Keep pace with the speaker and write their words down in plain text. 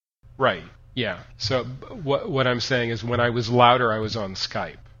Right. Yeah. So what I'm saying is when I was louder, I was on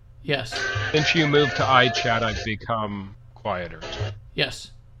Skype. Yes. Since you moved to iChat, I've become quieter. Yes.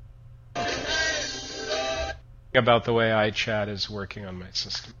 About the way iChat is working on my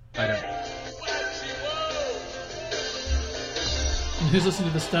system. I don't know. And who's listening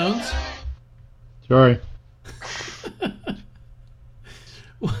to the Stones? Sorry.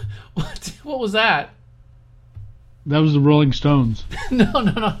 What was that? That was the Rolling Stones.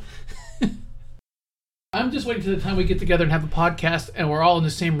 No. I'm just waiting to the time we get together and have a podcast, and we're all in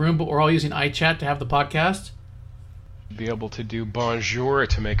the same room, but we're all using iChat to have the podcast. Be able to do bonjour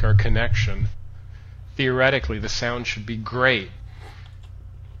to make our connection. Theoretically, the sound should be great.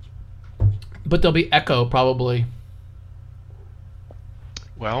 But there'll be echo, probably.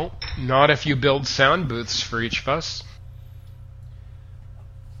 Well, not if you build sound booths for each of us.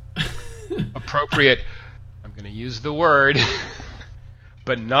 Appropriate, I'm going to use the word,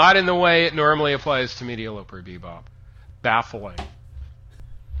 but not in the way it normally applies to Media Loper Bebop. Baffling.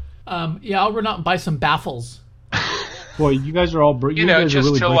 Yeah, I'll run out and buy some baffles. Boy, you guys are all... You know, guys just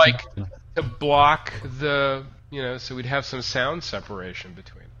are really to block the, so we'd have some sound separation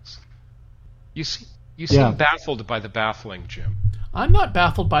between us. You seem baffled by the baffling, Jim. I'm not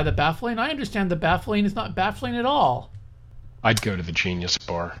baffled by the baffling. I understand the baffling is not baffling at all. I'd go to the Genius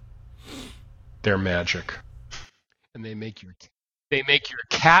Bar. They're magic. And they make your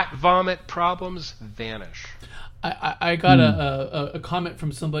cat vomit problems vanish. I got a comment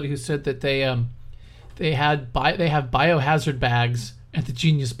from somebody who said that they have biohazard bags at the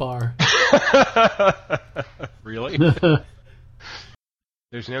Genius Bar. Really?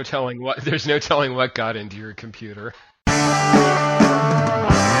 There's no telling what got into your computer.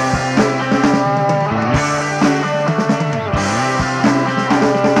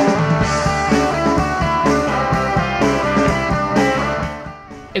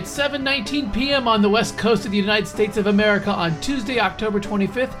 It's 7:19 p.m. on the west coast of the United States of America on Tuesday, October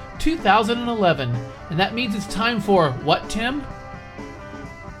 25th, 2011. And that means it's time for what, Tim?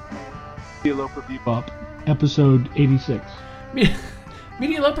 Media Loper Bebop, episode 86.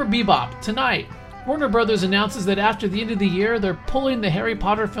 Media Loper Bebop. Tonight, Warner Brothers announces that after the end of the year, they're pulling the Harry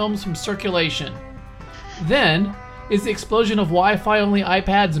Potter films from circulation. Then, is the explosion of Wi-Fi-only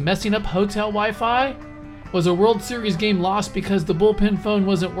iPads messing up hotel Wi-Fi? Was a World Series game lost because the bullpen phone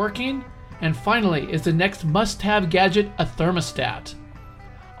wasn't working? And finally, is the next must-have gadget a thermostat?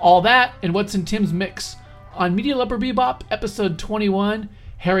 All that and what's in Tim's mix on Media Loper Bebop, episode 21,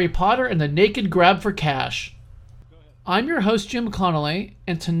 Harry Potter and the Naked Grab for Cash. I'm your host, Jim Connolly,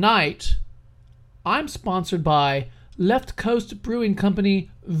 and tonight, I'm sponsored by Left Coast Brewing Company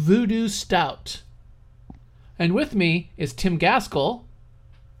Voodoo Stout. And with me is Tim Gaskell.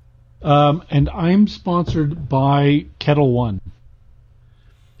 And I'm sponsored by Kettle One.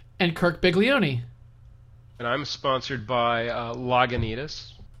 And Kirk Biglione. And I'm sponsored by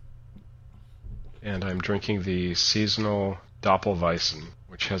Lagunitas. And I'm drinking the seasonal Doppelweissen,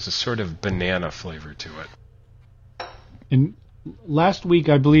 which has a sort of banana flavor to it. And last week,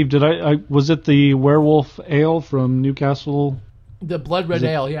 I believe, was it the Werewolf Ale from Newcastle? The Blood Red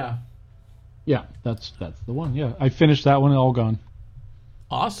Ale, yeah. Yeah, that's the one. Yeah, I finished that one. All gone.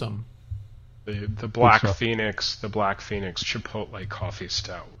 Awesome. The Black Phoenix Chipotle Coffee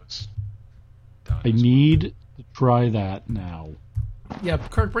Stout was done. I need to try that now. Yeah,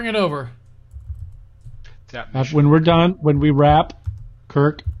 Kirk, bring it over. When we're done, when we wrap,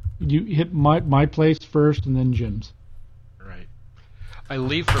 Kirk, you hit my place first and then Jim's. Right. I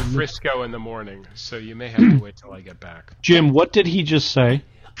leave for Frisco in the morning, so you may have to wait till I get back. Jim, what did he just say?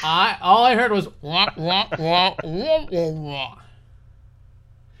 All I heard was wah, wah, wah, wah, wah, wah.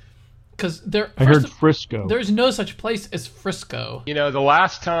 Because I heard Frisco. There's no such place as Frisco. You know, the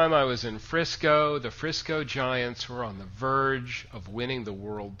last time I was in Frisco, the Frisco Giants were on the verge of winning the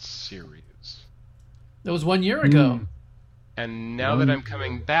World Series. That was 1 year ago. And now that I'm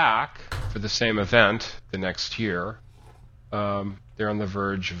coming back for the same event the next year, they're on the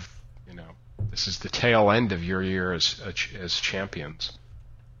verge of, this is the tail end of your year as champions.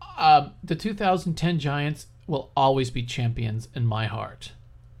 The 2010 Giants will always be champions in my heart.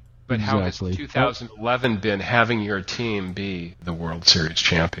 But how has 2011 been having your team be the World Series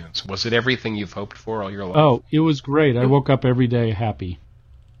champions? Was it everything you've hoped for all your life? Oh, it was great. I woke up every day happy.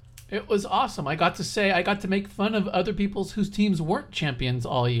 It was awesome. I got to make fun of other people's whose teams weren't champions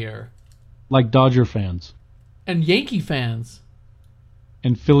all year. Like Dodger fans. And Yankee fans.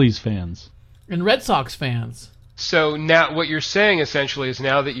 And Phillies fans. And Red Sox fans. So now what you're saying essentially is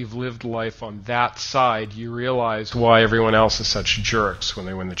now that you've lived life on that side, you realize why everyone else is such jerks when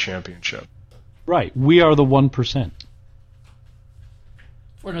they win the championship. Right. We are the 1%.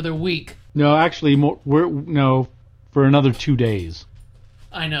 for another week. No, actually, for another 2 days.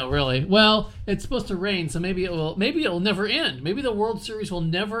 I know, really. Well, it's supposed to rain, so maybe it will never end. Maybe the World Series will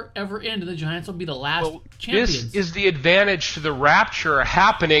never ever end, and the Giants will be the last champions. This is the advantage to the Rapture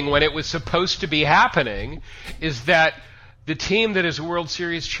happening when it was supposed to be happening, is that the team that is a World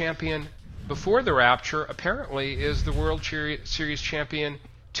Series champion before the Rapture apparently is the World Series champion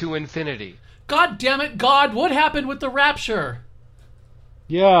to infinity. God damn it, God! What happened with the Rapture?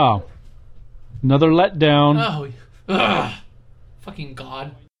 Yeah. Another letdown. Oh, ugh. Fucking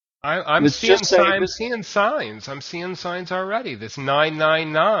God. I'm seeing signs. I'm seeing signs already. This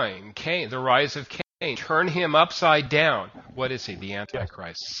 999, Cain, the rise of Cain. Turn him upside down. What is he? The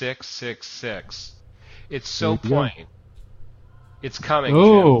Antichrist. 666. It's so plain. It's coming,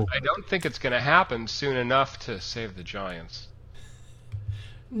 Jim. I don't think it's going to happen soon enough to save the Giants.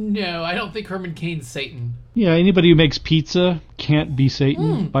 No, I don't think Herman Cain's Satan. Yeah, anybody who makes pizza can't be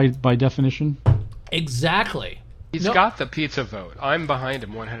Satan by definition. Exactly. He's got the pizza vote. I'm behind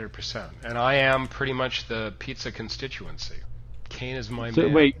him 100%, and I am pretty much the pizza constituency. Cain is my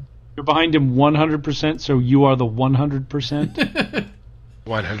man. Wait, you're behind him 100%, so you are the 100%?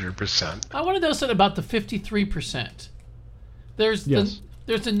 100%. I want to know something about the 53%. There's the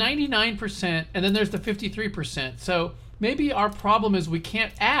 99%, and then there's the 53%. So maybe our problem is we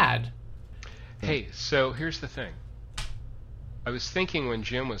can't add. Hey, so here's the thing. I was thinking when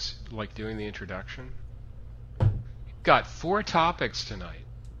Jim was doing the introduction. Got 4 topics tonight.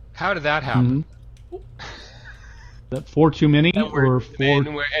 How did that happen? Mm-hmm. That 4 too many, or 4?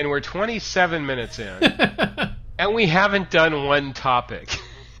 And we're 27 minutes in, and we haven't done one topic.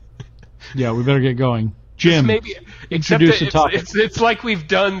 Yeah, we better get going. Jim, introduce a topic. It's like we've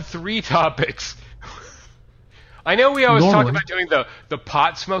done 3 topics. I know we always talk about doing the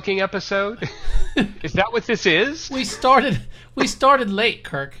pot smoking episode. Is that what this is? We started late,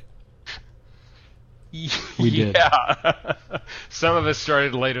 Kirk. We did. Yeah. Some of us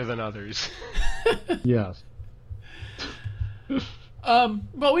started later than others. Yes.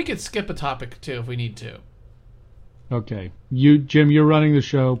 Well, we could skip a topic too if we need to. Okay. Jim, you're running the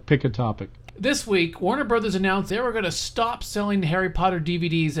show. Pick a topic. This week, Warner Brothers announced they were going to stop selling Harry Potter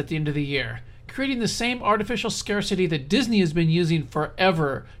DVDs at the end of the year, creating the same artificial scarcity that Disney has been using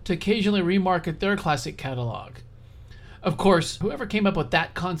forever to occasionally remarket their classic catalog. Of course, whoever came up with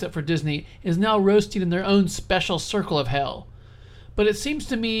that concept for Disney is now roasting in their own special circle of hell. But it seems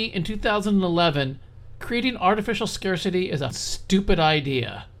to me, in 2011, creating artificial scarcity is a stupid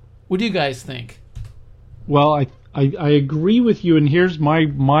idea. What do you guys think? Well, I agree with you, and here's my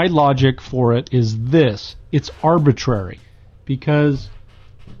logic for it is this. It's arbitrary. Because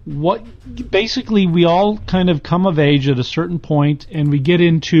basically we all kind of come of age at a certain point, and we get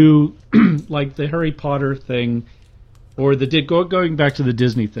into like the Harry Potter thing, or going back to the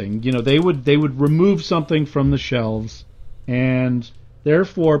Disney thing, they would remove something from the shelves, and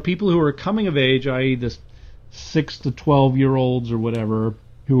therefore people who are coming of age, i.e. the 6 to 12-year-olds or whatever,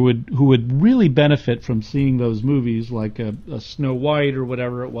 who would really benefit from seeing those movies, like a Snow White or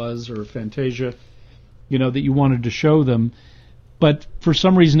whatever it was, or Fantasia, that you wanted to show them, but for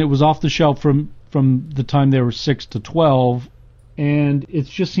some reason it was off the shelf from the time they were 6 to 12, and it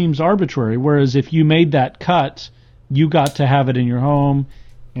just seems arbitrary. Whereas if you made that cut, you got to have it in your home,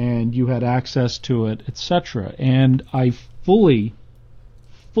 and you had access to it, etc. And I fully,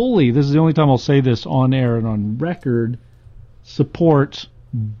 this is the only time I'll say this on air and on record, support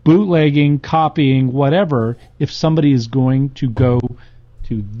bootlegging, copying, whatever, if somebody is going to go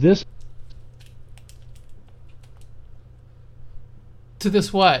to this. To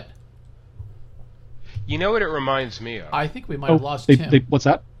this what? You know what it reminds me of? I think we might have lost Tim. What's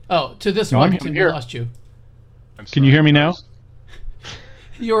that? Oh, to this one, Tim, we lost you. Can you hear me now?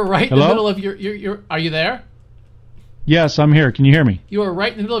 You were right in the middle of your. Are you there? Yes, I'm here. Can you hear me? You were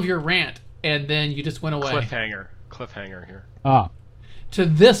right in the middle of your rant, and then you just went away. Cliffhanger here. To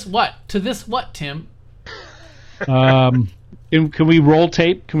this what? To this what, Tim? Can we roll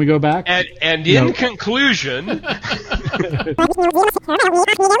tape? Can we go back? And in conclusion,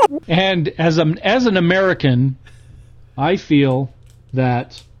 and as an American, I feel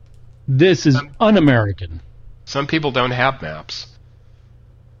that this is un-American. Some people don't have maps.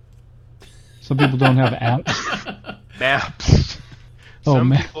 Some people don't have apps. Maps.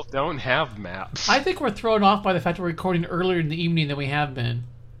 Some people don't have maps. I think we're thrown off by the fact that we're recording earlier in the evening than we have been.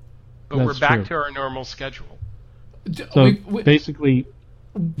 But we're back to our normal schedule. So basically,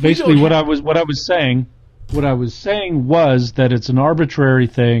 what I was saying was that it's an arbitrary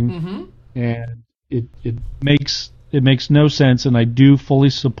thing, and it makes no sense. And I do fully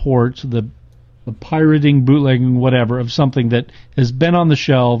support the pirating, bootlegging, whatever, of something that has been on the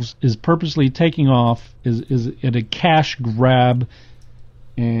shelves, is purposely taking off, is at a cash grab,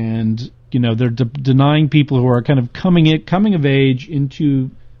 and they're denying people who are kind of coming of age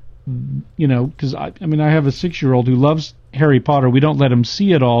into, because I have a 6-year-old who loves Harry Potter. We don't let him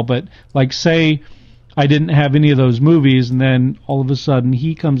see it all, but like say I didn't have any of those movies, and then all of a sudden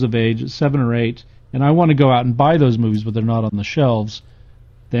he comes of age at 7 or 8, and I want to go out and buy those movies, but they're not on the shelves.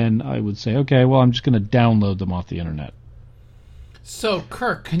 Then I would say, okay, well, I'm just going to download them off the internet. So,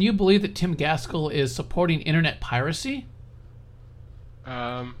 Kirk, can you believe that Tim Gaskell is supporting internet piracy?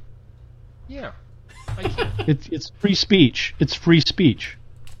 Yeah, I can. It's free speech. It's free speech.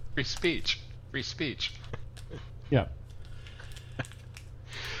 Free speech. Free speech. Yeah.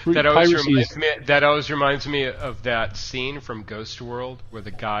 That always reminds me of that scene from Ghost World where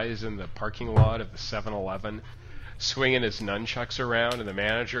the guy is in the parking lot of the 7-Eleven swinging his nunchucks around, and the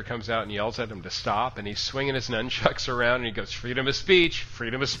manager comes out and yells at him to stop, and he's swinging his nunchucks around, and he goes, "Freedom of speech,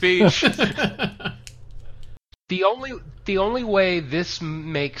 freedom of speech." The only way this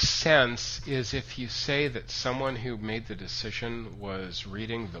makes sense is if you say that someone who made the decision was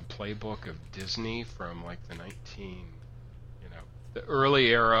reading the playbook of Disney from like the early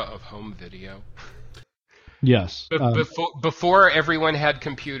era of home video. Yes. Before everyone had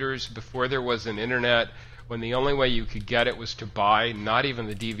computers, before there was an internet, when the only way you could get it was to buy not even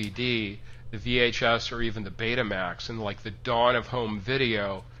the DVD, the VHS, or even the Betamax, and like the dawn of home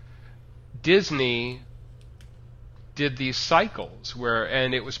video, Disney did these cycles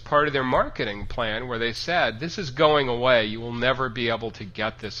and it was part of their marketing plan where they said, this is going away, you will never be able to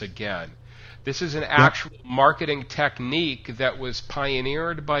get this again. This is an actual marketing technique that was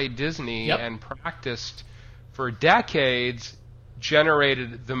pioneered by Disney and practiced for decades,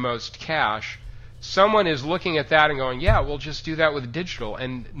 generated the most cash. Someone is looking at that and going, yeah, we'll just do that with digital,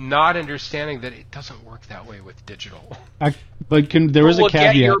 and not understanding that it doesn't work that way with digital. There is a caveat.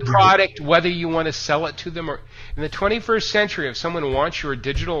 Get your product whether you want to sell it to them or in the 21st century, if someone wants your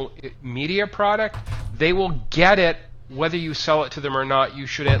digital media product, they will get it whether you sell it to them or not. You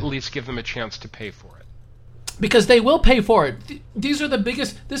should at least give them a chance to pay for it. Because they will pay for it. These are the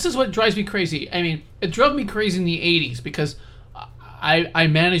biggest. This is what drives me crazy. I mean, it drove me crazy in the 80s because I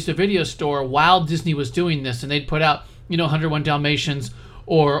managed a video store while Disney was doing this, and they'd put out 101 Dalmatians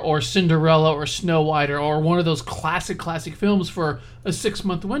or Cinderella or Snow White or one of those classic films for a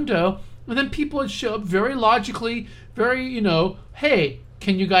 6-month window, and then people would show up very logically, very hey,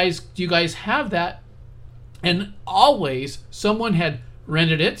 do you guys have that? And always someone had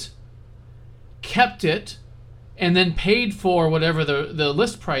rented it, kept it, and then paid for whatever the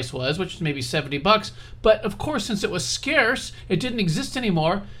list price was, which is maybe $70. But of course, since it was scarce, it didn't exist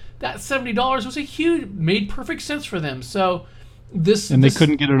anymore. That $70 was made perfect sense for them. So they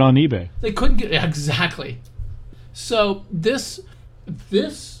couldn't get it on eBay. They couldn't get it, exactly. So this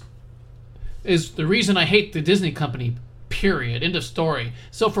is the reason I hate the Disney company. Period. End of story.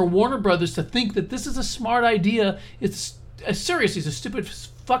 So for Warner Brothers to think that this is a smart idea, it's seriously, it's the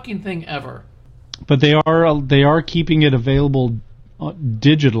stupidest fucking thing ever. But they are keeping it available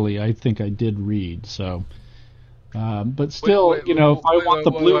digitally. I think I did read so. But still, if I want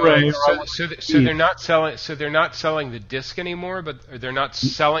the Blu-ray, so they're not selling. So they're not selling the disc anymore. But they're not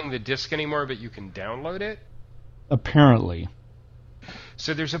selling the disc anymore. But you can download it. Apparently.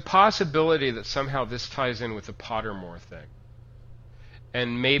 So there's a possibility that somehow this ties in with the Pottermore thing.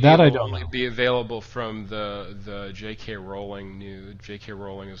 And maybe it will only be available from the J.K. Rowling news. J.K.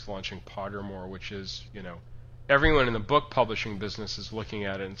 Rowling is launching Pottermore, which is, everyone in the book publishing business is looking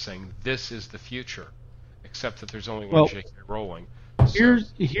at it and saying, this is the future. Except that there's only one J.K. Rowling. So.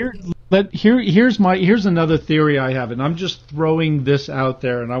 Here's another theory I have, and I'm just throwing this out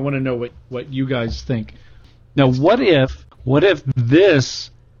there, and I want to know what you guys think. Now, what if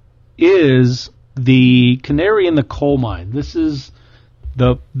this is the canary in the coal mine? This is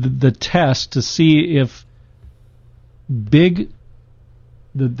the test to see if the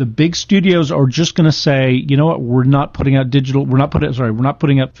big studios are just going to say, you know what, we're not putting out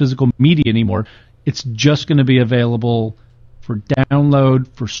physical media anymore. It's just going to be available for download,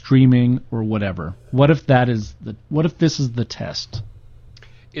 for streaming, or whatever. What if this is the test?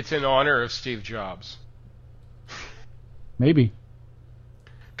 It's in honor of Steve Jobs. Maybe.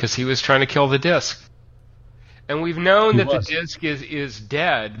 Because he was trying to kill the disc. And we've known that the disc is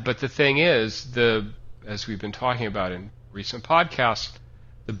dead, but the thing is, as we've been talking about in recent podcasts,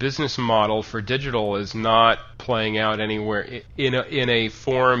 the business model for digital is not playing out anywhere in a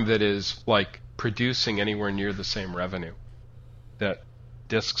form that is like producing anywhere near the same revenue that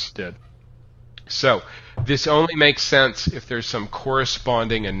discs did. So this only makes sense if there's some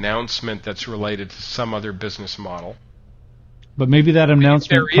corresponding announcement that's related to some other business model. But maybe that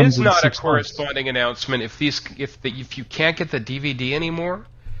announcement There comes is in not a 6 months. corresponding announcement if you can't get the DVD anymore,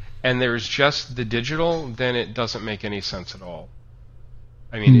 and there's just the digital, then it doesn't make any sense at all.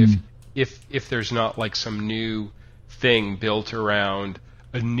 I mean, if there's not like some new thing built around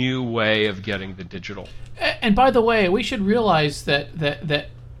a new way of getting the digital. And by the way, we should realize that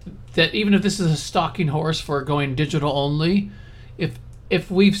even if this is a stalking horse for going digital only,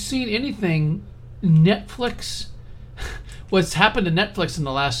 if we've seen anything, Netflix, what's happened to Netflix in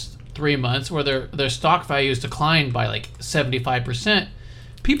the last 3 months, where their stock value has declined by like 75%,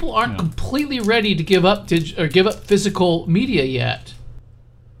 people aren't completely ready to give up give up physical media yet.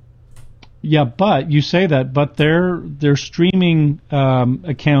 Yeah, but you say that, but their streaming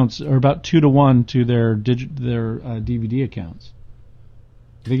accounts are about 2 to 1 to their DVD accounts.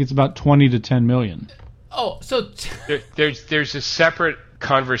 I think it's about 20 to 10 million. Oh, so There's a separate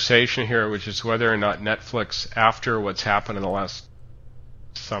conversation here, which is whether or not Netflix, after what's happened in the last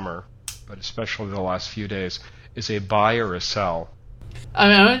summer, but especially the last few days, is a buy or a sell. I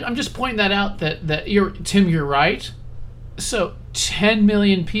mean, I'm just pointing that out that you're right. So 10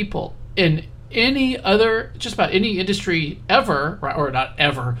 million people in just about any industry ever, or not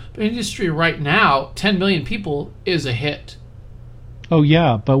ever, but industry right now, 10 million people is a hit. Oh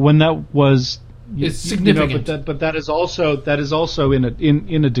yeah, but when that was, It's significant. but that is also in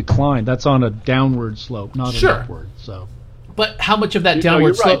a decline. That's on a downward slope, not an upward. So, but how much of that you're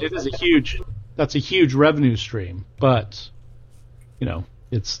downward slope? right. It is that's a huge revenue stream, but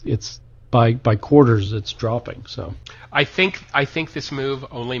it's by quarters it's dropping. So I think this move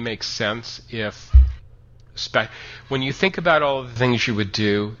only makes sense if, when you think about all of the things you would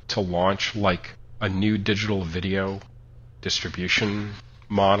do to launch like a new digital video distribution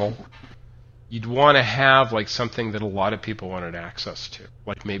model, you'd want to have like something that a lot of people wanted access to,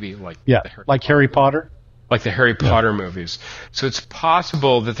 like maybe like Harry Potter, like the Harry Potter movies. So it's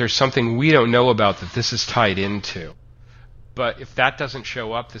possible that there's something we don't know about that this is tied into. But if that doesn't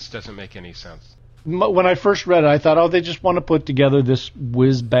show up, this doesn't make any sense. When I first read it, I thought, they just want to put together this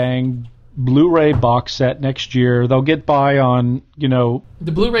whiz-bang Blu-ray box set next year. They'll get by on,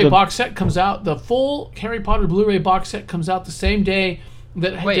 The Blu-ray box set comes out, the full Harry Potter Blu-ray box set comes out the same day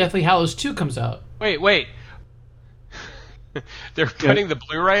that Deathly Hallows 2 comes out. Wait. They're putting the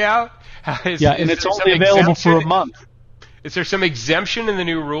Blu-ray out? And it's only available for a month. Is there some exemption in the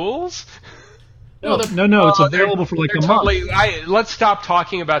new rules? No, it's available for like a month. Let's stop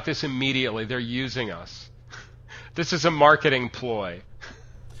talking about this immediately. They're using us. This is a marketing ploy.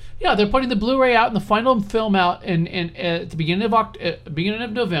 Yeah, they're putting the Blu-ray out and the final film out in at the beginning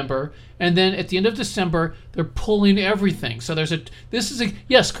of November, and then at the end of December they're pulling everything. So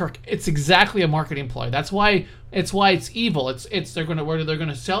yes, Kirk, it's exactly a marketing ploy. That's why it's evil. They're going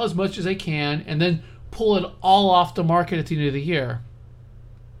to sell as much as they can and then pull it all off the market at the end of the year.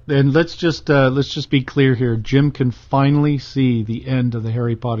 And let's just be clear here. Jim can finally see the end of the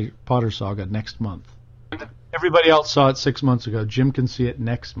Harry Potter saga next month. Everybody else saw it 6 months ago. Jim can see it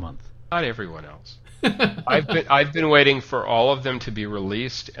next month. Not everyone else. I've been waiting for all of them to be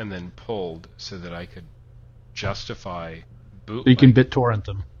released and then pulled so that I could justify bootleg. So you can BitTorrent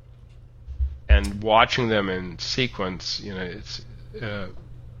them. And watching them in sequence, it's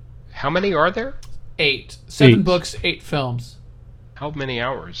how many are there? 8. 7 books, 8 films. How many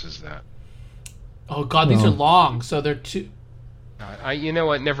hours is that? Oh God, these are long. So they're 2. You know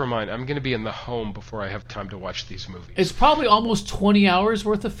what? Never mind. I'm going to be in the home before I have time to watch these movies. It's probably almost 20 hours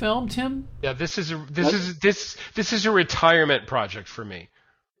worth of film, Tim. Yeah, this is a retirement project for me.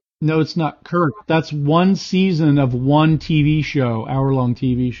 No, it's not, Kirk. That's one season of one TV show, hour-long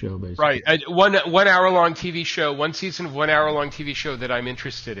TV show, basically. Right, one hour-long TV show, one season of 1 hour-long TV show that I'm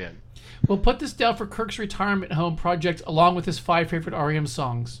interested in. We'll put this down for Kirk's retirement home project, along with his 5 favorite REM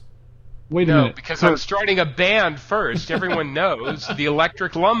songs. Wait a minute. Because I'm starting a band first. Everyone knows the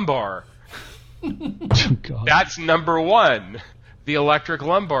Electric Lumbar. Oh, God. That's number 1. The Electric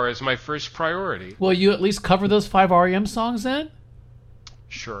Lumbar is my first priority. Will you at least cover those 5 REM songs then?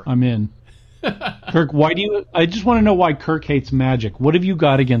 Sure. I'm in. Kirk, I just want to know why Kirk hates magic. What have you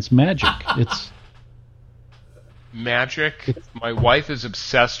got against magic? It's magic. My wife is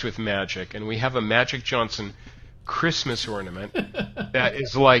obsessed with magic, and we have a Magic Johnson Christmas ornament that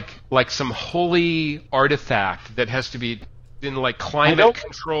is like some holy artifact that has to be in like climate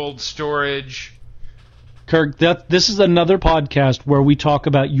controlled storage. Kirk, this is another podcast where we talk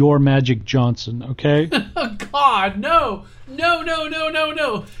about your Magic Johnson, okay? Oh God, no.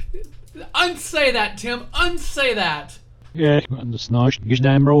 Unsay that, Tim. Unsay that. and the snosh,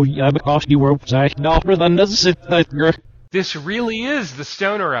 This really is the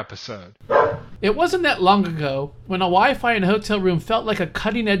Stoner episode. It wasn't that long ago when a Wi-Fi in a hotel room felt like a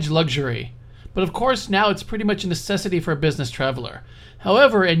cutting-edge luxury. But of course, now it's pretty much a necessity for a business traveler.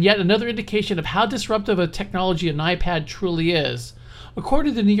 However, and yet another indication of how disruptive a technology an iPad truly is,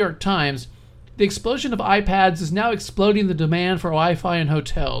 according to the New York Times, the explosion of iPads is now exploding the demand for Wi-Fi in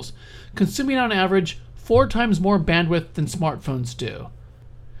hotels, consuming on average 4 times more bandwidth than smartphones do.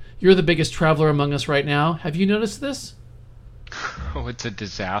 You're the biggest traveler among us right now. Have you noticed this? Oh, it's a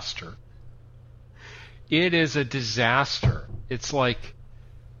disaster. It is a disaster. It's like,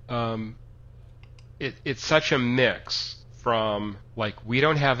 it's such a mix from like we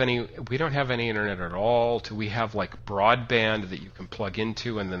don't have any internet at all to we have like broadband that you can plug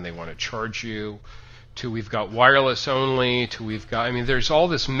into and then they want to charge you, to we've got wireless only, to we've got, I mean, there's all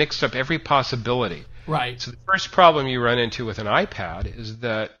this mixed up, every possibility. Right. So the first problem you run into with an iPad is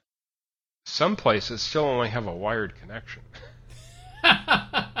that some places still only have a wired connection.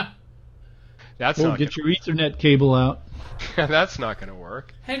 That's not get your Ethernet cable out. That's not going to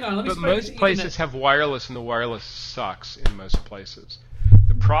work. Hang on, let me But spike most this places Ethernet. have wireless, and the wireless sucks in most places.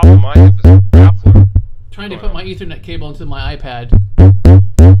 The problem I have as a traveler, Trying to put my Ethernet cable into my iPad.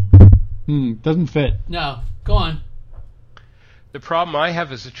 Doesn't fit. No, go on. the problem I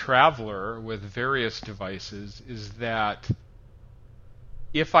have as a traveler with various devices is that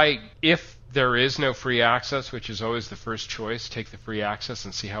if there is no free access, which is always the first choice, take the free access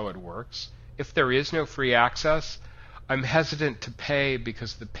and see how it works. If there is no free access, I'm hesitant to pay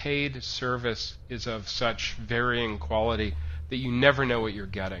because the paid service is of such varying quality that you never know what you're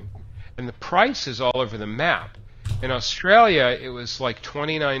getting. And the price is all over the map. In Australia, it was like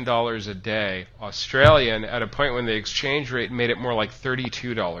 $29 a day Australian, at a point when the exchange rate made it more like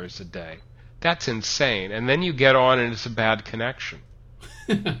 $32 a day. That's insane. And then you get on and it's a bad connection.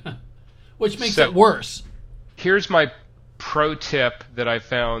 Which makes it worse. Here's my pro tip that I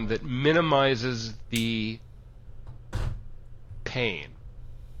found that minimizes the pain.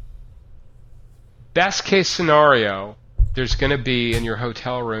 Best case scenario, there's going to be in your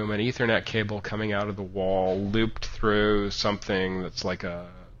hotel room an Ethernet cable coming out of the wall, looped through something that's like a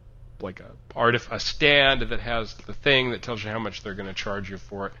stand that has the thing that tells you how much they're going to charge you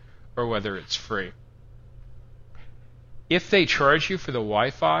for it, or whether it's free. If they charge you for the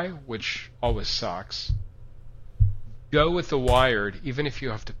Wi-Fi, which always sucks, go with the wired, even if you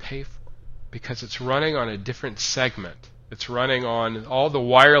have to pay for it, because it's running on a different segment. It's running on all the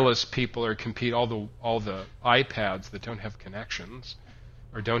wireless people are all the iPads that don't have connections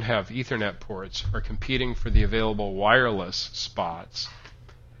or don't have Ethernet ports are competing for the available wireless spots.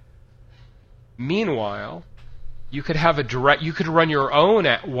 Meanwhile, you could have you could run your own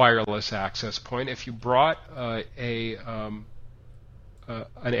wireless access point if you brought an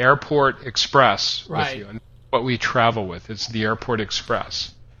Airport Express with you. And what we travel with is the Airport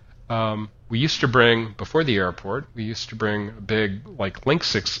Express. We used to bring, before the airport, we used to bring a big like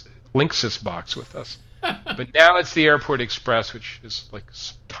Linksys box with us. But now it's the Airport Express, which is like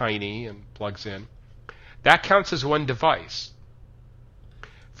tiny and plugs in. That counts as one device.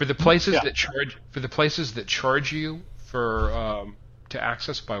 For the places that charge you for to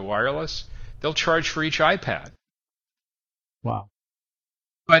access by wireless, they'll charge for each iPad. Wow.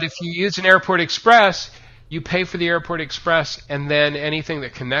 But if you use an Airport Express, you pay for the Airport Express, and then anything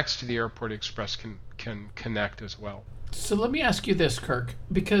that connects to the Airport Express can connect as well. So let me ask you this, Kirk,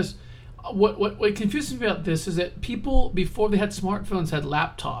 because what confuses me about this is that people, before they had smartphones, had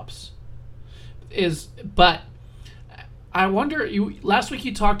laptops. But I wonder, last week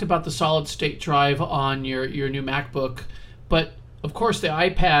you talked about the solid state drive on your new MacBook, but of course the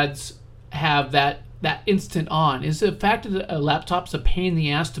iPads have that instant on. Is the fact that a laptop's a pain in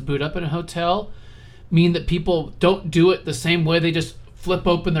the ass to boot up in a hotel mean that people don't do it the same way? They just flip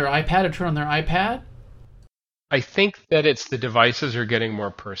open their iPad or turn on their iPad? I think that it's the devices are getting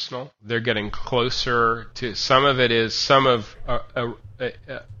more personal. They're getting closer to, some of it is,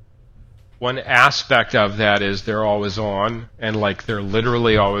 one aspect of that is they're always on, and like they're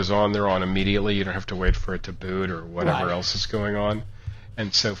literally always on, they're on immediately. You don't have to wait for it to boot or whatever else is going on.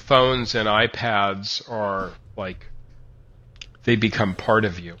 And so phones and iPads are like, they become part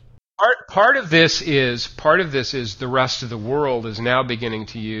of you. Part of this is the rest of the world is now beginning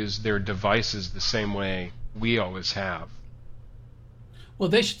to use their devices the same way we always have. Well,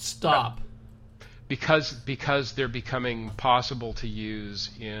 they should stop. Because they're becoming possible to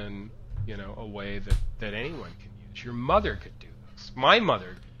use in a way that anyone can use. Your mother could do this. My mother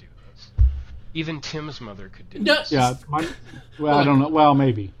could do this. Even Tim's mother could do this. Yeah. I don't know. Well,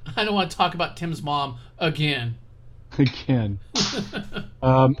 maybe. I don't want to talk about Tim's mom again. I can.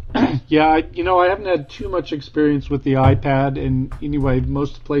 Yeah, I haven't had too much experience with the iPad, and anyway,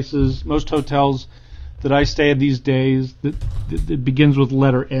 most hotels that I stay at these days, that begins with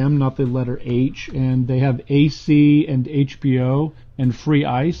letter M, not the letter H, and they have AC and HBO and free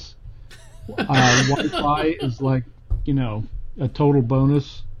ice. Wi-Fi is like, a total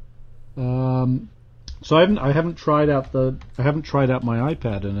bonus. So I haven't tried out my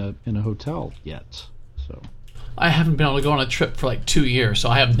iPad in a hotel yet. So I haven't been able to go on a trip for like 2 years, so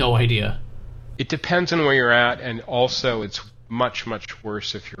I have no idea. It depends on where you're at, and also it's much, much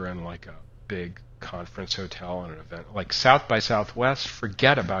worse if you're in like a big conference hotel and an event. Like South by Southwest,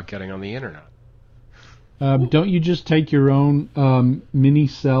 forget about getting on the internet. Don't you just take your own mini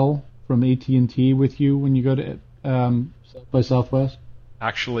cell from AT&T with you when you go to South by Southwest?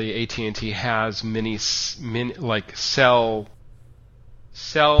 Actually, AT&T has mini like cell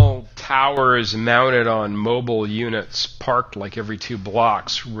towers mounted on mobile units parked like every 2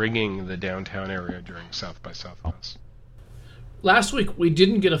 blocks, ringing the downtown area during South by Southwest. Last week we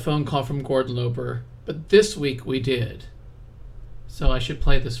didn't get a phone call from Gordon Loper, but this week we did. So I should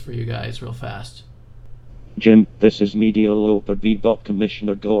play this for you guys real fast. Jim, this is Media Loper Bebop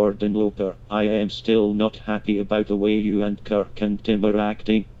Commissioner Gordon Loper. I am still not happy about the way you and Kirk and Tim are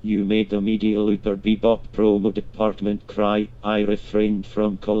acting. You made the Media Loper Bebop promo department cry. I refrained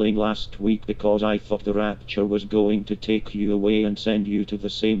from calling last week because I thought the Rapture was going to take you away and send you to the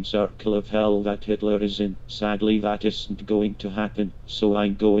same circle of hell that Hitler is in. Sadly, that isn't going to happen, so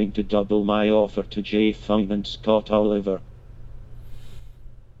I'm going to double my offer to Jay Fung and Scott Oliver.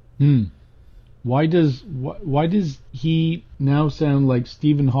 Why does he now sound like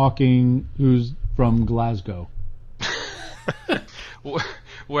Stephen Hawking, who's from Glasgow?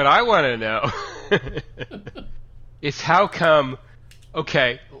 What I want to know is how come,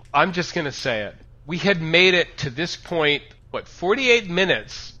 okay, I'm just going to say it. We had made it to this point, 48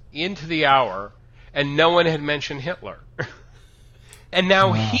 minutes into the hour, and no one had mentioned Hitler. And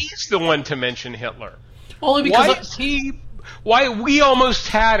now he's the one to mention Hitler. Only because Why we almost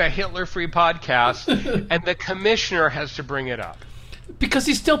had a Hitler-free podcast, and the commissioner has to bring it up. Because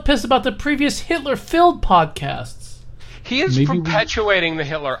he's still pissed about the previous Hitler-filled podcasts. He is perpetuating the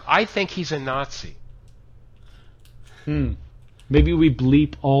Hitler. I think he's a Nazi. Maybe we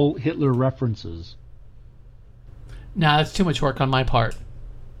bleep all Hitler references. Nah, that's too much work on my part.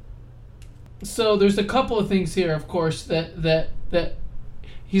 So there's a couple of things here, of course, that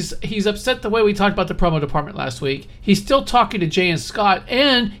he's upset the way we talked about the promo department last week. He's still talking to Jay and Scott,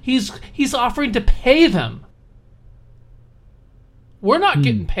 and he's offering to pay them. We're not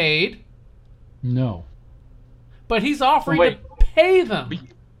getting paid. No. But he's offering to pay them.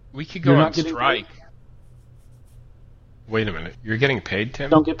 We could go on strike. Wait a minute. You're getting paid, Tim?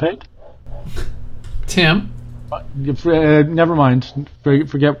 Don't get paid? Tim? Never mind.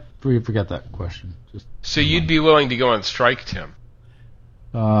 Forget that question. So you'd be willing to go on strike, Tim?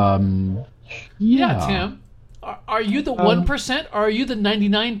 Yeah, Tim. Are you the 1% or are you the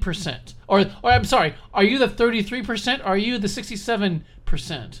 99%? Or I'm sorry, are you the 33% or are you the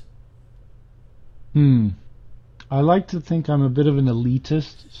 67%? I like to think I'm a bit of an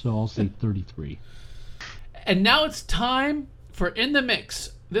elitist, so I'll say 33. And now it's time for In the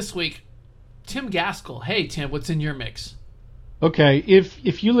Mix this week. Tim Gaskell. Hey, Tim, what's in your mix? Okay,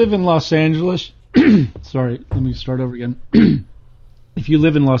 if you live in Los Angeles, sorry, let me start over again. If you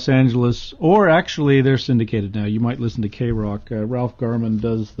live in Los Angeles, or actually they're syndicated now, you might listen to K-Rock. Ralph Garman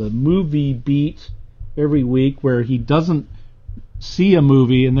does the movie beat every week where he doesn't see a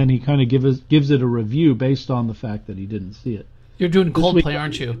movie and then he kind of gives it a review based on the fact that he didn't see it. You're doing Coldplay,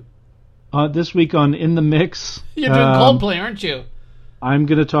 aren't you? This week on In the Mix... You're doing Coldplay, aren't you? I'm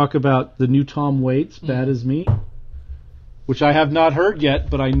going to talk about the new Tom Waits, Bad As Me, which I have not heard yet,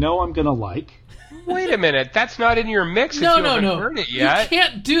 but I know I'm going to like. Wait a minute, that's not in your mix if you haven't heard it yet. You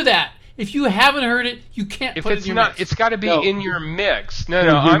can't do that. If you haven't heard it, you can't put it in your mix. It's got to be in your mix. No,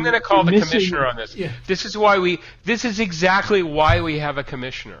 I'm going to call the commissioner on this. Yeah. This is exactly why we have a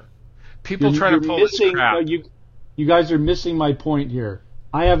commissioner. People trying to pull this crap. You guys are missing my point here.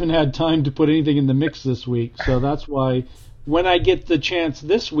 I haven't had time to put anything in the mix this week, so that's why when I get the chance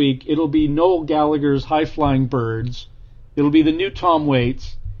this week, it'll be Noel Gallagher's High Flying Birds. It'll be the new Tom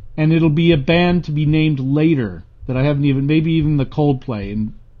Waits. And it'll be a band to be named later that I haven't maybe even the Coldplay,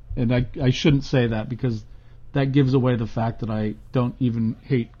 and I shouldn't say that because that gives away the fact that I don't even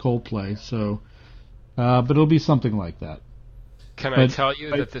hate Coldplay. So, but it'll be something like that. I tell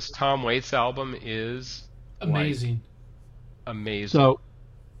you that this Tom Waits album is amazing? Amazing. So,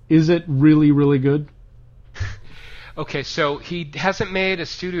 is it really, really good? Okay, so he hasn't made a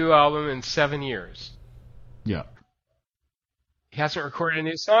studio album in 7 years. Yeah. He hasn't recorded a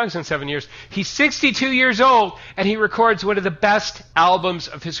new songs in 7 years. He's 62 years old, and he records one of the best albums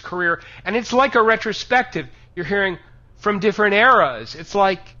of his career. And it's like a retrospective. You're hearing from different eras. It's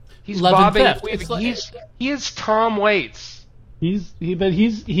like he's Love and bobbing. Theft. It's like- He is Tom Waits. He's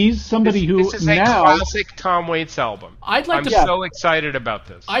somebody who This is a now. classic Tom Waits album. I'd like I'm to. so excited about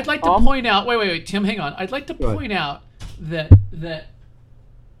this. I'd like to point out. Wait, Tim, hang on. I'd like to ahead. point out that.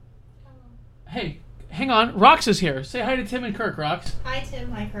 Hey, hang on. Rox is here. Say hi to Tim and Kirk, Rox. Hi,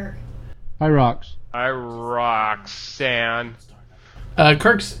 Tim. Hi, Kirk. Hi, Rocks. I Roxanne.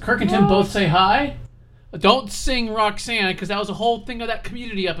 Kirk and Tim both say hi. Don't sing Roxanne because that was the whole thing of that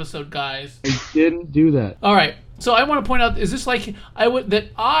Community episode, guys. I didn't do that. All right. So I want to point out: is this like I would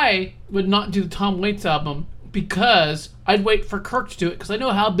not do the Tom Waits album because I'd wait for Kirk to do it because I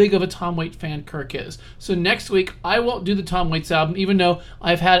know how big of a Tom Waits fan Kirk is. So next week I won't do the Tom Waits album, even though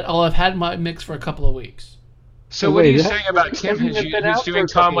I'll have had my mix for a couple of weeks. So what are wait, you that- saying about Tim hasn't who's it been out for doing a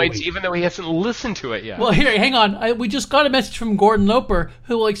couple Tom of Waits weeks? even though he hasn't listened to it yet? Well, here, hang on. We just got a message from Gordon Loper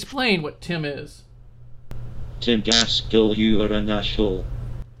who will explain what Tim is. Tim Gaskell, you are an asshole.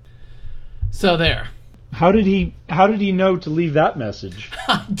 So there. How did he know to leave that message?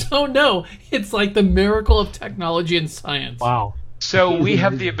 I don't know. It's like the miracle of technology and science. Wow. So we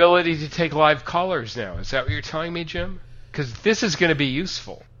have the ability to take live callers now. Is that what you're telling me, Jim? Because this is going to be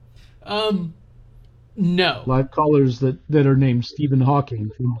useful. No. Live callers that are named Stephen Hawking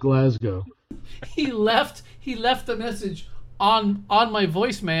from Glasgow. He left the message on my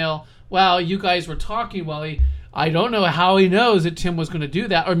voicemail while you guys were talking I don't know how he knows that Tim was going to do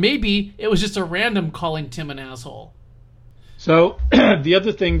that, or maybe it was just a random calling Tim an asshole. So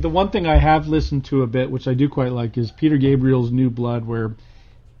the one thing I have listened to a bit, which I do quite like, is Peter Gabriel's New Blood, where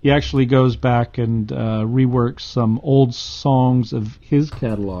he actually goes back and reworks some old songs of his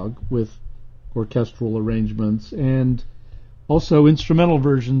catalog with orchestral arrangements and also instrumental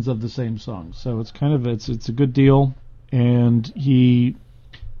versions of the same songs. So it's a good deal. And he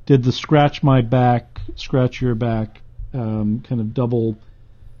did the Scratch My Back, Scratch Your Back kind of double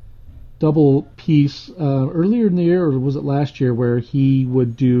piece earlier in the year, or was it last year, where he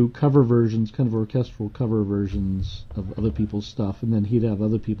would do cover versions, kind of orchestral cover versions of other people's stuff, and then he'd have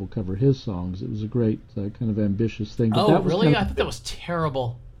other people cover his songs. It was a great kind of ambitious thing. But Oh, that was really? kind I of, thought that was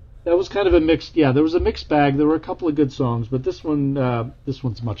terrible. that was kind of a mixed. Yeah, there was a mixed bag. There were a couple of good songs, but this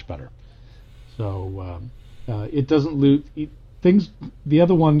one's much better. So it doesn't lose things. The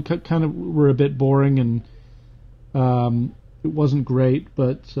other one kind of were a bit boring and. It wasn't great,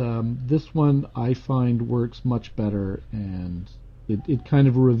 but this one I find works much better, and it kind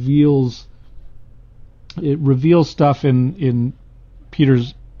of reveals stuff in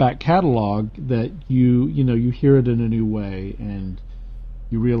Peter's back catalog that you hear it in a new way, and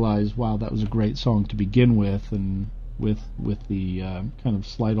you realize, wow, that was a great song to begin with, and with the kind of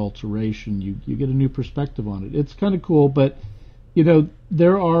slight alteration, you get a new perspective on it. It's kind of cool, but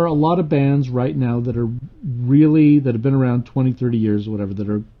there are a lot of bands right now that have been around 20, 30 years or whatever, that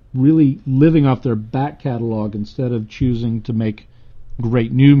are really living off their back catalog instead of choosing to make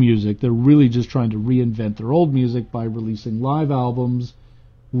great new music. They're really just trying to reinvent their old music by releasing live albums,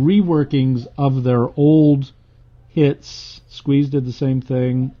 reworkings of their old hits. Squeeze did the same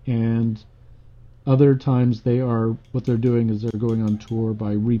thing, and other times what they're doing is they're going on tour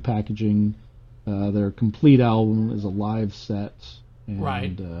by repackaging their complete album as a live set, and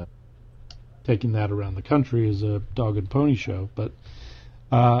Right. Taking that around the country as a dog and pony show. But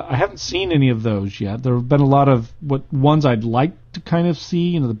I haven't seen any of those yet. There have been a lot of ones I'd like to kind of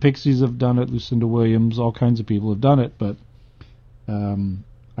see. The Pixies have done it, Lucinda Williams, all kinds of people have done it, but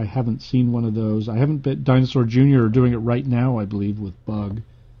I haven't seen one of those. I haven't been. Dinosaur Jr. are doing it right now, I believe, with Bug,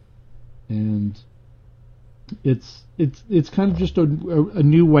 and it's kind of just a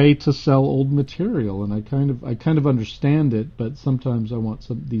new way to sell old material, and I kind of understand it, but sometimes I want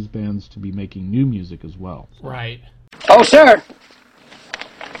these bands to be making new music as well. Right. Oh, sir.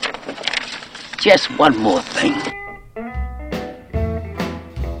 Just one more thing.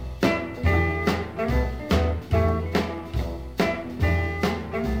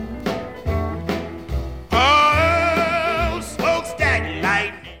 Oh, smokestack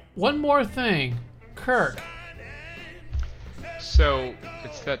lightning. One more thing. Kirk. So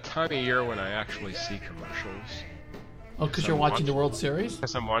it's that time of year when I actually see commercials. Oh, because you're watching the World Series?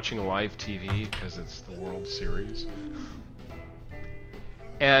 Because I'm watching live TV because it's the World Series.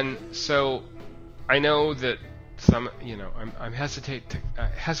 And so I know that I'm hesitant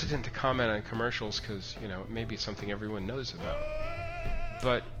to comment on commercials because, it may be something everyone knows about.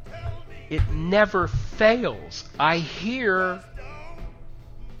 But it never fails. I hear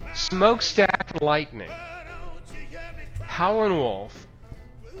smokestack lightning. Howlin' Wolf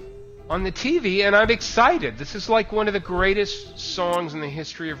on the TV, and I'm excited. This is like one of the greatest songs in the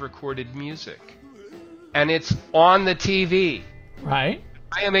history of recorded music. And it's on the TV. Right.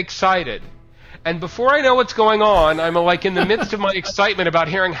 I am excited. And before I know what's going on, I'm like in the midst of my excitement about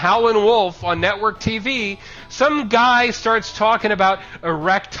hearing Howlin' Wolf on network TV, some guy starts talking about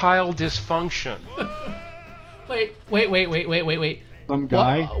erectile dysfunction. Wait. Some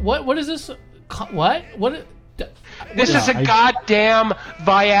guy. What is this? What? This is a goddamn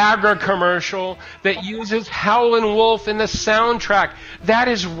Viagra commercial that uses Howlin' Wolf in the soundtrack. That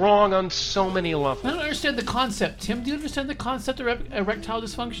is wrong on so many levels. I don't understand the concept. Tim, do you understand the concept of erectile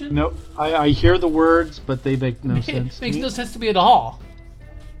dysfunction? No, I hear the words, but they make no sense. It makes no sense to me at all.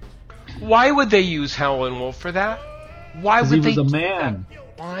 Why would they use Howlin' Wolf for that? Why would He they? was a man.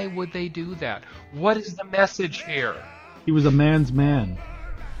 Why would they do that? What is the message here? He was a man's man.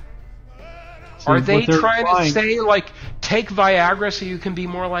 So Are they what they're trying to implying- say, like, take Viagra so you can be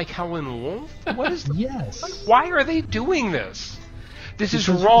more like Howlin' Wolf? What is? Yes. Why are they doing this? This is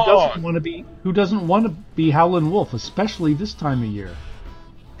Because wrong. Who doesn't want to be Howlin' Wolf, especially this time of year?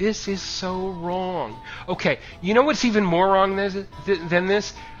 This is so wrong. Okay, you know what's even more wrong than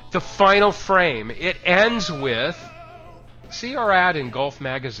this? The final frame. It ends with, see our ad in Golf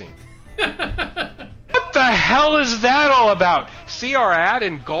Magazine. What the hell is that all about? See our ad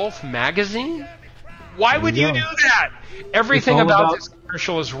in Golf Magazine? Why would you go. do that? Everything all about about- this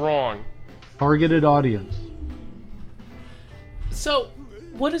commercial is wrong. Targeted audience. So,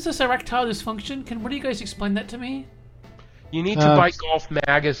 what is this erectile dysfunction? What do you guys explain that to me? You need to buy Golf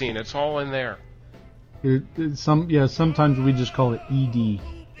Magazine. It's all in there. Sometimes we just call it ED.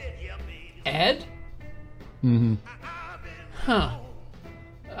 Ed? Mm-hmm. Huh.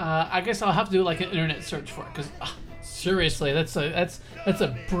 I guess I'll have to do like an internet search for it because seriously, that's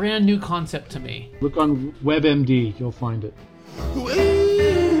a brand new concept to me. Look on WebMD, you'll find it.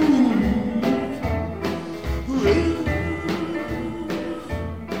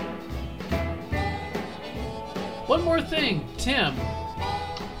 One more thing, Tim.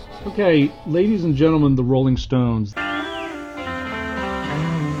 Okay, ladies and gentlemen, the Rolling Stones.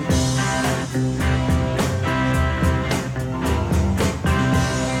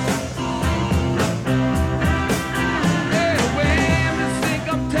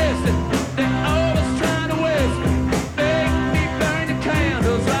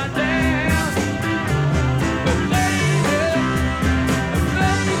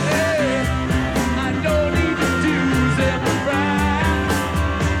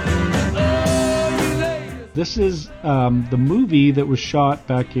 This is the movie that was shot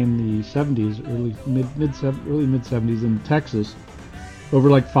back in the 70s, early mid 70s in Texas, over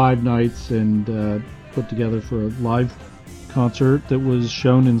like 5 nights and put together for a live concert that was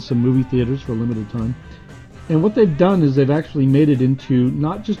shown in some movie theaters for a limited time. And what they've done is they've actually made it into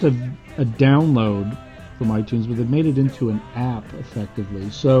not just a download from iTunes, but they've made it into an app effectively.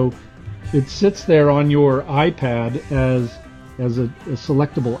 So it sits there on your iPad as a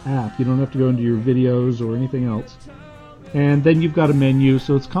selectable app. You don't have to go into your videos or anything else. And then you've got a menu,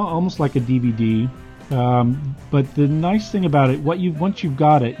 so it's almost like a DVD. But the nice thing about it, once you've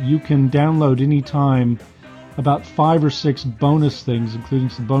got it, you can download anytime about 5 or 6 bonus things, including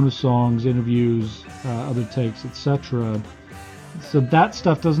some bonus songs, interviews, other takes, etc. So that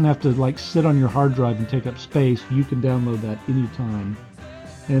stuff doesn't have to like sit on your hard drive and take up space. You can download that anytime.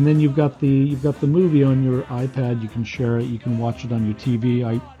 And then you've got the movie on your iPad. You can share it. You can watch it on your TV.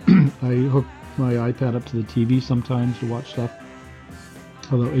 I hook my iPad up to the TV sometimes to watch stuff.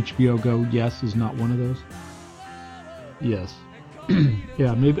 Although HBO Go, yes, is not one of those. Yes.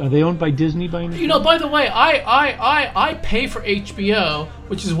 Yeah, maybe. Are they owned by Disney by any chance? You know, by the way, I pay for HBO,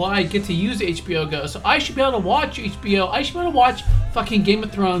 which is why I get to use HBO Go. So I should be able to watch HBO. I should be able to watch fucking Game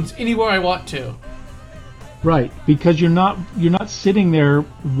of Thrones anywhere I want to. Right, because you're not sitting there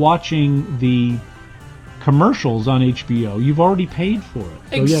watching the commercials on HBO. You've already paid for it.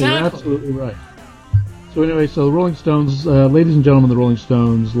 So Exactly. Yeah, you're absolutely right. So anyway, the Rolling Stones, ladies and gentlemen, the Rolling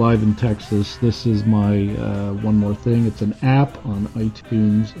Stones live in Texas. This is my One More Thing. It's an app on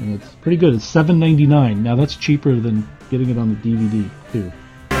iTunes, and it's pretty good. It's $7.99. Now that's cheaper than getting it on the DVD too.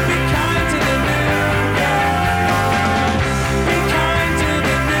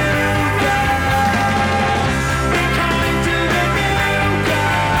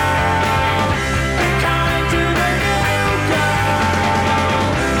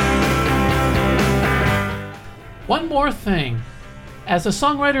 One more thing. As a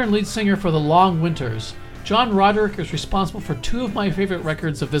songwriter and lead singer for The Long Winters, John Roderick is responsible for 2 of my favorite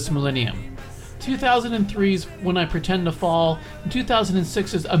records of this millennium. 2003's When I Pretend to Fall, and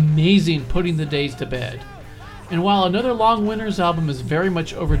 2006's amazing Putting the Days to Bed. And while another Long Winters album is very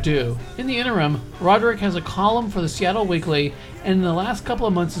much overdue, in the interim, Roderick has a column for the Seattle Weekly, and in the last couple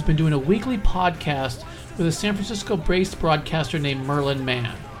of months has been doing a weekly podcast with a San Francisco-based broadcaster named Merlin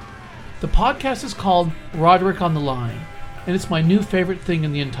Mann. The podcast is called Roderick on the Line, and it's my new favorite thing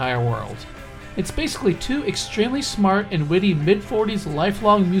in the entire world. It's basically two extremely smart and witty mid-40s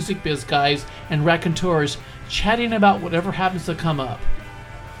lifelong music biz guys and raconteurs chatting about whatever happens to come up.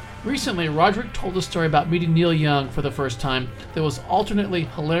 Recently, Roderick told a story about meeting Neil Young for the first time that was alternately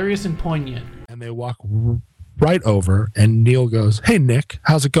hilarious and poignant. And they walk right over, and Neil goes, "Hey, Nick,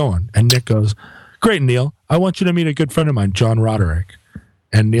 how's it going?" And Nick goes, "Great, Neil. I want you to meet a good friend of mine, John Roderick."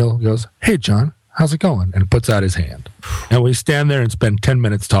 And Neil goes, "Hey, John, how's it going?" And puts out his hand. And we stand there and spend 10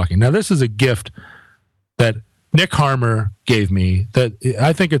 minutes talking. Now, this is a gift that Nick Harmer gave me that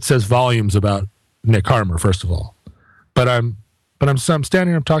I think it says volumes about Nick Harmer, first of all. But I'm standing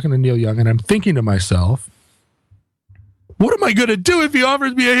here, I'm talking to Neil Young, and I'm thinking to myself, what am I going to do if he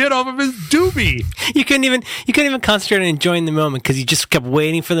offers me a hit off of his doobie? You couldn't even concentrate on enjoying the moment because you just kept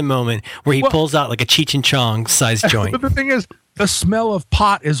waiting for the moment where he pulls out like a Cheech and Chong sized joint. But the thing is, the smell of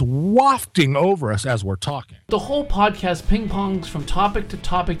pot is wafting over us as we're talking. The whole podcast ping-pongs from topic to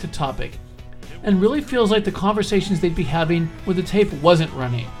topic to topic, and really feels like the conversations they'd be having when the tape wasn't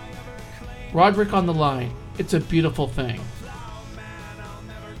running. Roderick on the Line. It's a beautiful thing.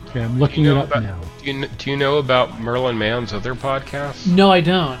 Okay, I'm looking it up now. Do you know about Merlin Mann's other podcasts? No, I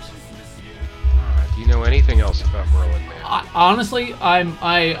don't. Do you know anything else about Merlin Mann? Honestly,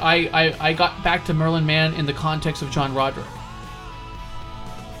 I got back to Merlin Mann in the context of John Roderick.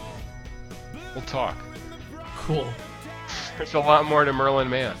 We'll talk. Cool. There's a lot more to Merlin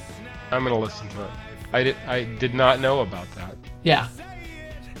Mann. I'm gonna listen to it. I did not know about that. Yeah,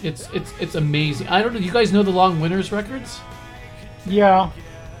 it's amazing. I don't know. You guys know the Long Winters records? Yeah.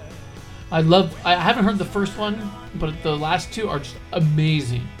 I haven't heard the first one, but the last two are just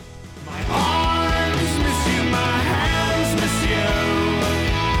amazing. My arms miss you, my hands miss you.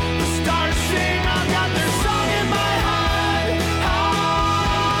 The stars sing, I've got their song in my head.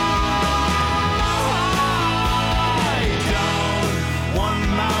 I don't want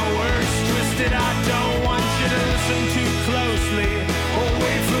my words twisted. I don't want you to listen too closely or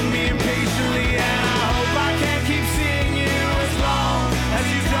wait for me impatiently. And I hope I can't keep seeing you as long as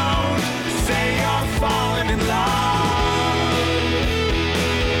you don't say you're falling in love.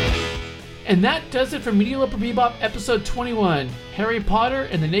 And that does it for Media Loper Bebop episode 21, Harry Potter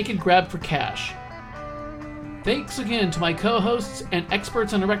and the Naked Grab for Cash. Thanks again to my co-hosts and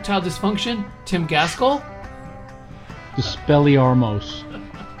experts on erectile dysfunction, Tim Gaskell Dispelliarmos.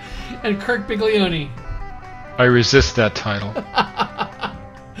 and Kirk Biglione. I resist that title.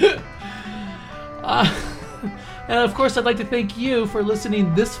 And of course, I'd like to thank you for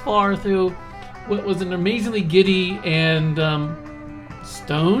listening this far through what was an amazingly giddy and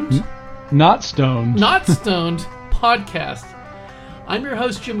stoned? Not stoned. Not stoned podcast. I'm your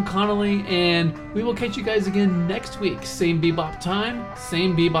host, Jim Connolly, and we will catch you guys again next week. Same Bebop time,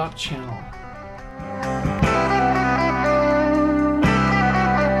 same Bebop channel.